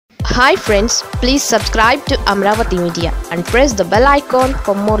Hi friends, please subscribe to Amaravathi Media and press the bell icon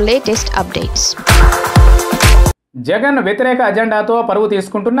for more latest updates. Jagan వ్యతిరేక అజెండాతో పరువు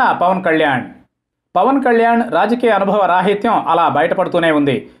తీసుకుంటున్న పవన్ కళ్యాణ్ రాజకీయ అనుభవ రాహిత్యం అలా బయటపడుతూనే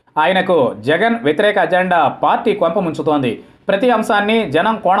ఉంది. ఆయనకు జగన్ వ్యతిరేక అజెండా పార్టీ కొంప ముంచుతోంది. ప్రతి అంశాన్ని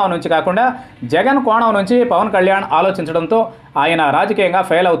జనం కోణం నుంచి కాకుండా జగన్ కోణం నుంచి పవన్ కళ్యాణ్ ఆలోచించడంతో ఆయన రాజకీయంగా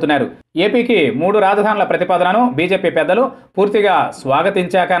ఫెయిల్ అవుతున్నారు. ఏపీకి 3 రాజధానుల ప్రతిపాదనను బీజేపీ పెద్దలు పూర్తిగా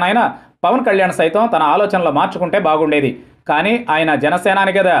స్వాగతించాకనైనా పవన్ కళ్యాణ్ సైతం తన ఆలోచనలు మార్చుకుంటే బాగుండేది. కానీ ఆయన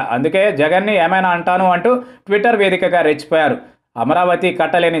జనసేనాని కదా, అందుకే జగన్ని ఏమైనా అంటాను అంటూ ట్విట్టర్ వేదికగా రెచ్చిపోయారు. అమరావతి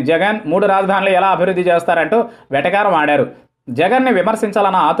కట్టలేని జగన్ 3 రాజధానులు ఎలా అభివృద్ధి చేస్తారంటూ వెటకారం ఆడారు. జగన్ని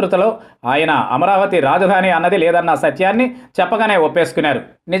విమర్శించాలన్న ఆతృతలో ఆయన అమరావతి రాజధాని అన్నది లేదన్న సత్యాన్ని చెప్పగానే ఒప్పేసుకున్నారు.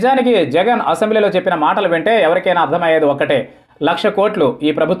 నిజానికి జగన్ అసెంబ్లీలో చెప్పిన మాటలు వింటే ఎవరికైనా అర్థమయ్యేది ఒక్కటే, 1,00,000 కోట్లు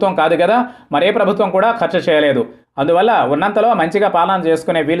ఈ ప్రభుత్వం కాదు కదా, మరే ప్రభుత్వం కూడా ఖర్చు చేయలేదు. అందువల్ల ఉన్నంతలో మంచిగా పాలన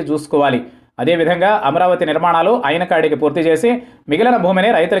చేసుకునే వీలు చూసుకోవాలి. అదేవిధంగా అమరావతి నిర్మాణాలు అయిన కాడికి పూర్తి చేసి మిగిలిన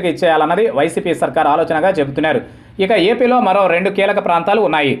భూమిని రైతులకు ఇచ్చేయాలన్నది వైసీపీ సర్కార్ ఆలోచనగా చెబుతున్నారు. ఇక ఏపీలో మరో 2 కీలక ప్రాంతాలు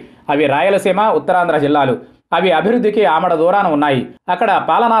ఉన్నాయి. అవి రాయలసీమ, ఉత్తరాంధ్ర జిల్లాలు. అవి అభివృద్ధికి ఆమడ దూరాన ఉన్నాయి. అక్కడ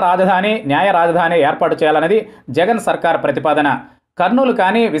పాలనా రాజధాని, న్యాయ రాజధాని ఏర్పాటు చేయాలన్నది జగన్ సర్కార్ ప్రతిపాదన. కర్నూలు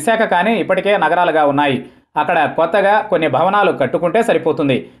కానీ విశాఖ కానీ ఇప్పటికే నగరాలుగా ఉన్నాయి. అక్కడ కొత్తగా కొన్ని భవనాలు కట్టుకుంటే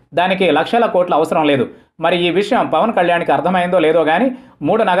సరిపోతుంది. దానికి లక్షల కోట్ల అవసరం లేదు. మరి ఈ విషయం పవన్ కళ్యాణ్కి అర్థమైందో లేదో కానీ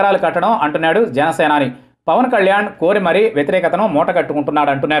 3 నగరాలు కట్టడం అంటున్నాడు జనసేనాని. పవన్ కళ్యాణ్ కోరి మరీ వ్యతిరేకతను మూట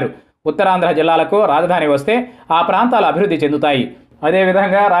కట్టుకుంటున్నాడు అంటున్నారు. ఉత్తరాంధ్ర జిల్లాలకు రాజధాని వస్తే ఆ ప్రాంతాలు అభివృద్ధి చెందుతాయి.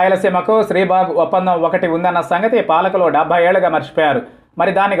 అదేవిధంగా రాయలసీమకు శ్రీబాగ్ ఒప్పందం ఒకటి ఉందన్న సంగతి పాలకులు 70 ఏళ్లుగా మర్చిపోయారు.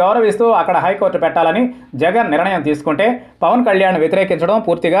 మరి దాన్ని గౌరవిస్తూ అక్కడ హైకోర్టు పెట్టాలని జగన్ నిర్ణయం తీసుకుంటే పవన్ కళ్యాణ్ వ్యతిరేకించడం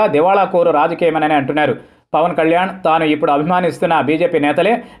పూర్తిగా దివాళా కోరు రాజకీయమని అంటున్నారు. పవన్ కళ్యాణ్ తాను ఇప్పుడు అభిమానిస్తున్న బీజేపీ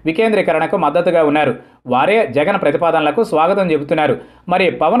నేతలే వికేంద్రీకరణకు మద్దతుగా ఉన్నారు. వారే జగన్ ప్రతిపాదనలకు స్వాగతం చెబుతున్నారు. మరి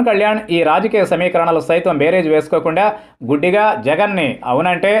పవన్ కళ్యాణ్ ఈ రాజకీయ సమీకరణలు సైతం బేరేజ్ వేసుకోకుండా గుడ్డిగా జగన్ని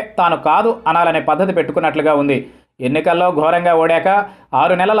అవునంటే తాను కాదు అనాలనే పద్ధతి పెట్టుకున్నట్లుగా ఉంది. ఎన్నికల్లో ఘోరంగా ఓడాక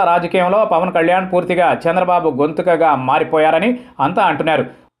 6 నెలల రాజకీయంలో పవన్ కళ్యాణ్ పూర్తిగా చంద్రబాబు గొంతుకగా మారిపోయారని అంతా అంటున్నారు.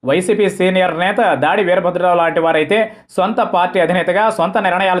 వైసీపీ సీనియర్ నేత దాడి వీరభద్రరావు లాంటి వారైతే సొంత పార్టీ అధినేతగా సొంత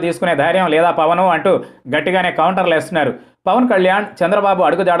నిర్ణయాలు తీసుకునే ధైర్యం లేదా పవన్ అంటూ గట్టిగానే కౌంటర్లు వేస్తున్నారు. పవన్ కళ్యాణ్ చంద్రబాబు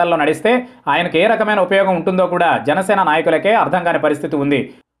అడుగుజాడల్లో నడిస్తే ఆయనకు ఏ రకమైన ఉపయోగం ఉంటుందో కూడా జనసేన నాయకులకే అర్థం కాని పరిస్థితి ఉంది.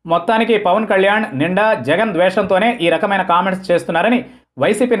 మొత్తానికి పవన్ కళ్యాణ్ నిండా జగన్ ద్వేషంతోనే ఈ రకమైన కామెంట్స్ చేస్తున్నారని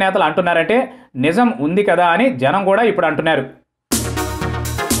వైసీపీ నేతలు అంటున్నారంటే నిజం ఉంది కదా అని జనం కూడా ఇప్పుడు అంటున్నారు.